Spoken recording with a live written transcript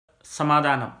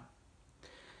സമാധാനം.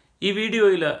 ഈ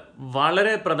വീഡിയോയിൽ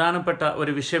വളരെ പ്രധാനപ്പെട്ട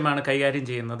ഒരു വിഷയമാണ് കൈകാര്യം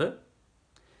ചെയ്യുന്നത്.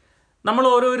 നമ്മൾ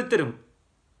ഓരോരുത്തരും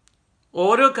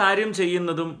ഓരോ കാര്യം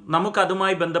ചെയ്യുന്നതും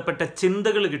നമുക്കതുമായി ബന്ധപ്പെട്ട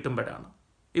ചിന്തകൾ കിട്ടുമ്പോഴാണ്.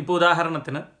 ഇപ്പോൾ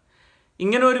ഉദാഹരണത്തിന്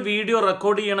ഇങ്ങനെ ഒരു വീഡിയോ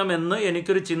റെക്കോർഡ് ചെയ്യണമെന്ന്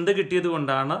എനിക്കൊരു ചിന്ത കിട്ടിയത്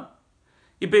കൊണ്ടാണ്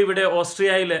ഇപ്പോൾ ഇവിടെ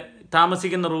ഓസ്ട്രിയയിൽ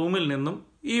താമസിക്കുന്ന റൂമിൽ നിന്നും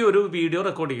ഈ ഒരു വീഡിയോ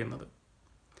റെക്കോർഡ് ചെയ്യുന്നത്.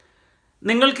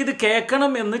 നിങ്ങൾക്കിത്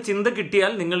കേൾക്കണം എന്ന് ചിന്ത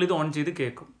കിട്ടിയാൽ നിങ്ങളിത് ഓൺ ചെയ്ത്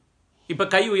കേൾക്കും. ഇപ്പം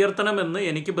കൈ ഉയർത്തണമെന്ന്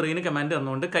എനിക്ക് ബ്രെയിന് കമാൻഡ്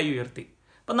തന്നുകൊണ്ട് കൈ ഉയർത്തി.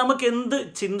 അപ്പം നമുക്ക് എന്ത്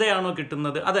ചിന്തയാണോ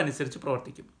കിട്ടുന്നത് അതനുസരിച്ച്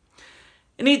പ്രവർത്തിക്കും.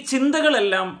 ഇനി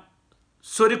ചിന്തകളെല്ലാം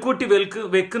സ്വരുക്കൂട്ടി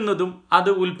വെക്കുന്നതും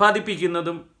അത്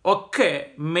ഉൽപ്പാദിപ്പിക്കുന്നതും ഒക്കെ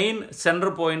മെയിൻ സെൻറ്റർ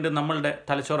പോയിന്റ് നമ്മളുടെ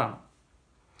തലച്ചോറാണ്.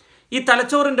 ഈ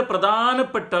തലച്ചോറിൻ്റെ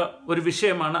പ്രധാനപ്പെട്ട ഒരു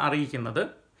വിഷയമാണ് അറിയിക്കുന്നത്.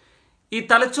 ഈ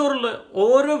തലച്ചോറിൽ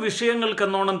ഓരോ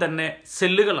വിഷയങ്ങൾക്കെന്നോണം തന്നെ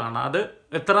സെല്ലുകളാണ്. അത്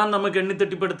എത്ര നമുക്ക്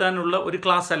എണ്ണിത്തെട്ടിപ്പെടുത്താനുള്ള ഒരു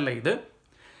ക്ലാസ് അല്ല ഇത്.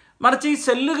 മറിച്ച് ഈ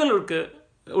സെല്ലുകൾക്ക്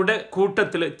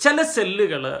കൂട്ടത്തിൽ ചില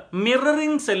സെല്ലുകൾ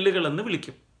മിററിങ് സെല്ലുകൾ എന്ന്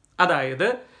വിളിക്കും. അതായത്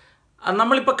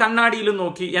നമ്മളിപ്പോൾ കണ്ണാടിയിൽ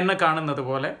നോക്കി എന്നെ കാണുന്നത്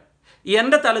പോലെ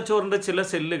എൻ്റെ തലച്ചോറിൻ്റെ ചില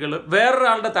സെല്ലുകൾ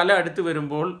വേറൊരാളുടെ തല അടുത്ത്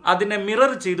വരുമ്പോൾ അതിനെ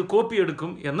മിറർ ചെയ്ത് കോപ്പി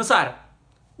എടുക്കും എന്ന് സാരം.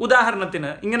 ഉദാഹരണത്തിന്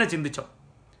ഇങ്ങനെ ചിന്തിച്ചോ,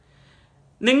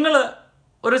 നിങ്ങൾ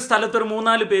ഒരു സ്ഥലത്തൊരു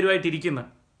 3-4 പേരുമായിട്ടിരിക്കുന്നു.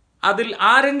 അതിൽ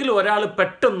ആരെങ്കിലും ഒരാൾ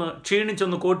പെട്ടെന്ന്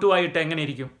ക്ഷീണിച്ചൊന്ന് കോട്ടുവായിട്ട് എങ്ങനെ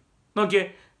ഇരിക്കും നോക്കിയേ.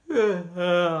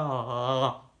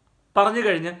 പറഞ്ഞു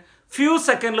കഴിഞ്ഞ് ഫ്യൂ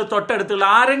സെക്കൻഡിൽ തൊട്ടടുത്തുള്ള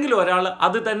ആരെങ്കിലും ഒരാൾ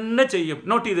അത് തന്നെ ചെയ്യും.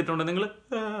 നോട്ട് ചെയ്തിട്ടുണ്ടോ നിങ്ങൾ?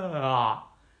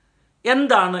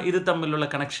 എന്താണ് ഇത് തമ്മിലുള്ള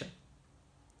കണക്ഷൻ?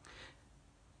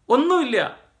 ഒന്നുമില്ല.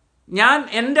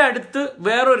 എൻ്റെ അടുത്ത്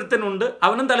വേറൊരുത്തനുണ്ട്,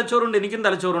 അവനും തലച്ചോറുണ്ട്, എനിക്കും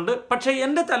തലച്ചോറുണ്ട്. പക്ഷേ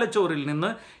എൻ്റെ തലച്ചോറിൽ നിന്ന്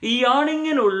ഈ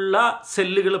യാണിങ്ങിനുള്ള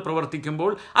സെല്ലുകൾ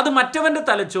പ്രവർത്തിക്കുമ്പോൾ അത് മറ്റവൻ്റെ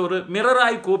തലച്ചോറ്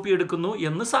മിററായി കോപ്പി എടുക്കുന്നു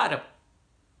എന്ന് സാരം.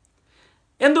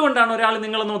 എന്തുകൊണ്ടാണ് ഒരാൾ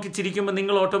നിങ്ങളെ നോക്കി ചിരിക്കുമ്പോൾ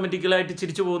നിങ്ങൾ ഓട്ടോമാറ്റിക്കലായിട്ട്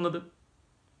ചിരിച്ചു പോകുന്നത്?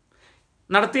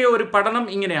 നടത്തിയ ഒരു പഠനം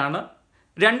ഇങ്ങനെയാണ്.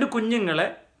 2 കുഞ്ഞുങ്ങളെ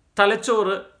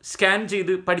തലച്ചോറ് സ്കാൻ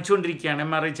ചെയ്ത് പഠിച്ചുകൊണ്ടിരിക്കുകയാണ്,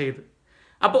 MRI ചെയ്ത്.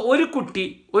 അപ്പോൾ ഒരു കുട്ടി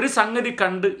ഒരു സംഗതി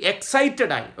കണ്ട്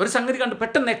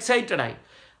പെട്ടെന്ന് എക്സൈറ്റഡായി.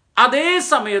 അതേ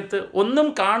സമയത്ത് ഒന്നും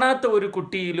കാണാത്ത ഒരു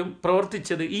കുട്ടിയിലും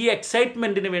പ്രവർത്തിച്ചത് ഈ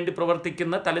എക്സൈറ്റ്മെൻറ്റിന് വേണ്ടി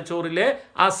പ്രവർത്തിക്കുന്ന തലച്ചോറിലെ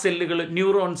ആ സെല്ലുകൾ,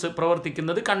 ന്യൂറോൺസ്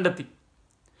പ്രവർത്തിക്കുന്നത് കണ്ടെത്തി.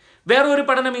 വേറൊരു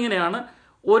പഠനം ഇങ്ങനെയാണ്.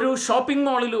 ഒരു ഷോപ്പിംഗ്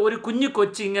മാളിൽ ഒരു കുഞ്ഞു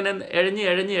കൊച്ചി ഇങ്ങനെ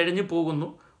എഴഞ്ഞ് പോകുന്നു.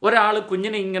 ഒരാൾ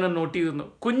കുഞ്ഞിനെ ഇങ്ങനെ നോട്ട് ചെയ്യുന്നു.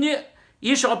 കുഞ്ഞ്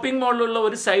ഈ ഷോപ്പിംഗ് മാളിലുള്ള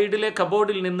ഒരു സൈഡിലെ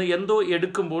കബോർഡിൽ നിന്ന് എന്തോ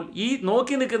എടുക്കുമ്പോൾ ഈ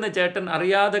നോക്കി നിൽക്കുന്ന ചേട്ടൻ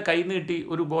അറിയാതെ കൈനീട്ടി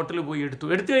ഒരു ബോട്ടിൽ പോയി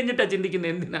എടുത്തു കഴിഞ്ഞിട്ടാണ്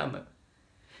ചിന്തിക്കുന്നത് എന്തിനാന്ന്.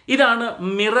 ഇതാണ്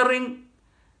മിററിങ്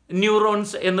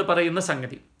ന്യൂറോൺസ് എന്ന് പറയുന്ന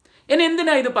സംഗതി. ഇനി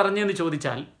എന്തിനാ ഇത് പറഞ്ഞതെന്ന്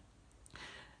ചോദിച്ചാൽ,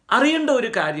 അറിയേണ്ട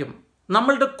ഒരു കാര്യം,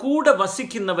 നമ്മളുടെ കൂടെ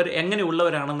വസിക്കുന്നവർ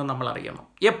എങ്ങനെയുള്ളവരാണെന്ന് നമ്മൾ അറിയണം.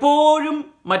 എപ്പോഴും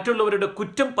മറ്റുള്ളവരുടെ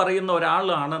കുറ്റം പറയുന്ന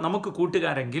ഒരാളാണ് നമുക്ക്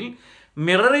കൂട്ടുകാരെങ്കിൽ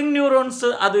മിററിങ് ന്യൂറോൺസ്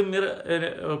അത്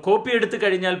കോപ്പി എടുത്തു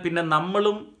കഴിഞ്ഞാൽ പിന്നെ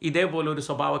നമ്മളും ഇതേപോലെ ഒരു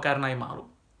സ്വഭാവക്കാരനായി മാറും.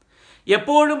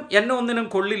 എപ്പോഴും എന്നെ ഒന്നിനും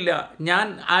കൊള്ളില്ല,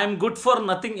 I M good for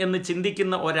nothing എന്ന്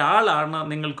ചിന്തിക്കുന്ന ഒരാളാണ്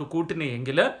നിങ്ങൾക്ക്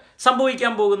കൂട്ടിനെയെങ്കിൽ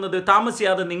സംഭവിക്കാൻ പോകുന്നത്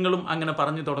താമസിയാതെ നിങ്ങളും അങ്ങനെ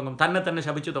പറഞ്ഞു തുടങ്ങും, തന്നെ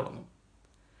ശപിച്ചു തുടങ്ങും.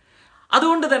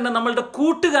 അതുകൊണ്ട് തന്നെ നമ്മളുടെ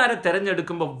കൂട്ടുകാരെ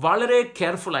തിരഞ്ഞെടുക്കുമ്പോൾ വളരെ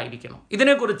കെയർഫുൾ ആയിരിക്കണം.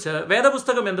 ഇതിനെക്കുറിച്ച്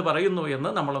വേദപുസ്തകം എന്ത് പറയുന്നു എന്ന്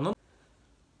നമ്മളൊന്ന്.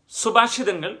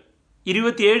 സുഭാഷിതങ്ങൾ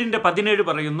 27:17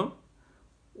 പറയുന്നു,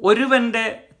 ഒരുവൻ്റെ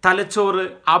തലച്ചോറ്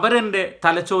അവരൻ്റെ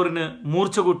തലച്ചോറിന്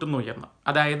മൂർച്ച കൂട്ടുന്നു എന്ന്.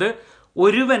 അതായത്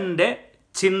ഒരുവൻ്റെ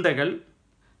ചിന്തകൾ,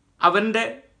 അവൻ്റെ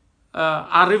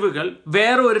അറിവുകൾ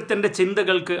വേറൊരുത്തൻ്റെ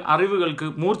അറിവുകൾക്ക്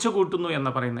മൂർച്ച കൂട്ടുന്നു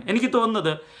എന്ന് പറയുന്നത്. എനിക്ക്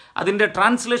തോന്നുന്നത് അതിൻ്റെ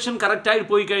ട്രാൻസ്ലേഷൻ കറക്റ്റായി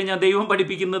പോയി കഴിഞ്ഞാൽ ദൈവം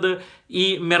പഠിപ്പിക്കുന്നത് ഈ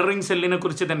മിററിങ് സെല്ലിനെ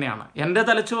കുറിച്ച് തന്നെയാണ്. എൻ്റെ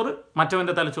തലച്ചോറ്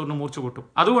മറ്റവൻ്റെ തലച്ചോറിന് മൂർച്ച കൂട്ടും.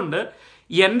 അതുകൊണ്ട്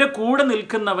എൻ്റെ കൂടെ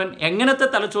നിൽക്കുന്നവൻ എങ്ങനത്തെ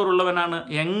തലച്ചോറുള്ളവനാണ്,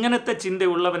 എങ്ങനത്തെ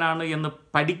ചിന്തയുള്ളവനാണ് എന്ന്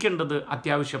പഠിക്കേണ്ടത്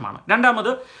അത്യാവശ്യമാണ്.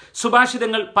 രണ്ടാമത്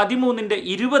സുഭാഷിതങ്ങൾ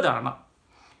 13:20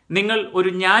 നിങ്ങൾ ഒരു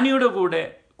ജ്ഞാനിയുടെ കൂടെ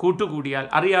കൂട്ടുകൂടിയാൽ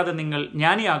അറിയാതെ നിങ്ങൾ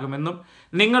ജ്ഞാനിയാകുമെന്നും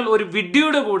നിങ്ങൾ ഒരു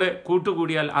വിഡ്ഢിയുടെ കൂടെ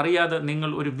കൂട്ടുകൂടിയാൽ അറിയാതെ നിങ്ങൾ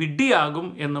ഒരു വിഡ്ഢിയാകും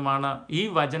എന്നുമാണ് ഈ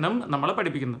വചനം നമ്മളെ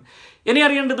പഠിപ്പിക്കുന്നത്. ഇനി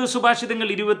അറിയേണ്ടത് സുഭാഷിതങ്ങൾ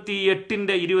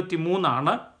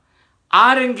 28:23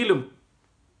 ആരെങ്കിലും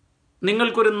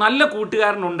നിങ്ങൾക്കൊരു നല്ല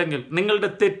കൂട്ടുകാരനുണ്ടെങ്കിൽ നിങ്ങളുടെ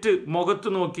തെറ്റ് മുഖത്ത്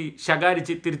നോക്കി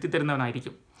ശകാരിച്ച് തിരുത്തി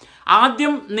തരുന്നവനായിരിക്കും.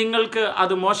 ആദ്യം നിങ്ങൾക്ക്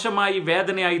അത് മോശമായി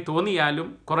വേദനയായി തോന്നിയാലും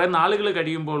കുറേ നാളുകൾ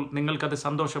കഴിയുമ്പോൾ നിങ്ങൾക്കത്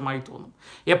സന്തോഷമായി തോന്നും.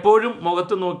 എപ്പോഴും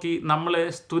മുഖത്ത് നോക്കി നമ്മളെ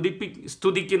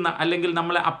സ്തുതിക്കുന്ന അല്ലെങ്കിൽ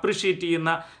നമ്മളെ അപ്രിഷ്യേറ്റ്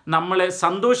ചെയ്യുന്ന, നമ്മളെ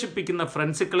സന്തോഷിപ്പിക്കുന്ന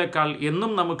ഫ്രണ്ട്സുകളെക്കാൾ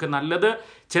എന്നും നമുക്ക് നല്ലത്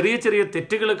ചെറിയ ചെറിയ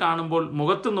തെറ്റുകൾ കാണുമ്പോൾ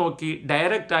മുഖത്ത് നോക്കി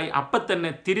ഡയറക്റ്റായി അപ്പം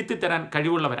തന്നെ തിരുത്തി തരാൻ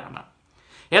കഴിവുള്ളവരാണ്.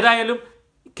 ഏതായാലും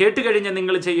കേട്ടുകഴിഞ്ഞാൽ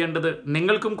നിങ്ങൾ ചെയ്യേണ്ടത്,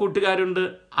 നിങ്ങൾക്കും കൂട്ടുകാരുണ്ട്,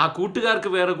 ആ കൂട്ടുകാർക്ക്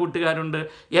വേറെ കൂട്ടുകാരുണ്ട്.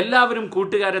 എല്ലാവരും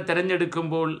കൂട്ടുകാരെ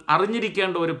തിരഞ്ഞെടുക്കുമ്പോൾ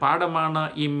അറിഞ്ഞിരിക്കേണ്ട ഒരു പാഠമാണ്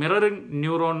ഈ മിററിംഗ്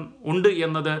ന്യൂറോൺ ഉണ്ട്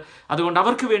എന്നത്. അതുകൊണ്ട്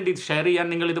അവർക്ക് വേണ്ടി ഷെയർ ചെയ്യാൻ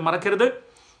നിങ്ങളിത് മറക്കരുത്.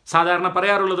 സാധാരണ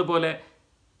പറയാറുള്ളത് പോലെ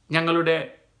ഞങ്ങളുടെ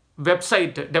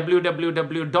വെബ്സൈറ്റ്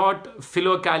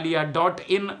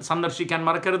www.philokalia.in സന്ദർശിക്കാൻ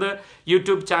മറക്കരുത്.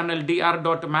 YouTube channel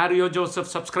dr.mario joseph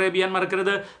subscribe ചെയ്യാൻ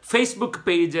മറക്കരുത്. Facebook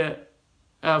page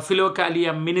Philokalia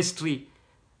ministry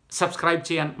subscribe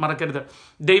ചെയ്യാൻ മറക്കരുത്.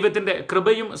 ദൈവത്തിൻ്റെ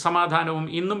കൃപയും സമാധാനവും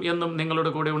ഇന്നും എന്നും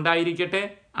നിങ്ങളുടെ കൂടെ ഉണ്ടായിരിക്കട്ടെ.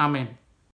 ആമേൻ.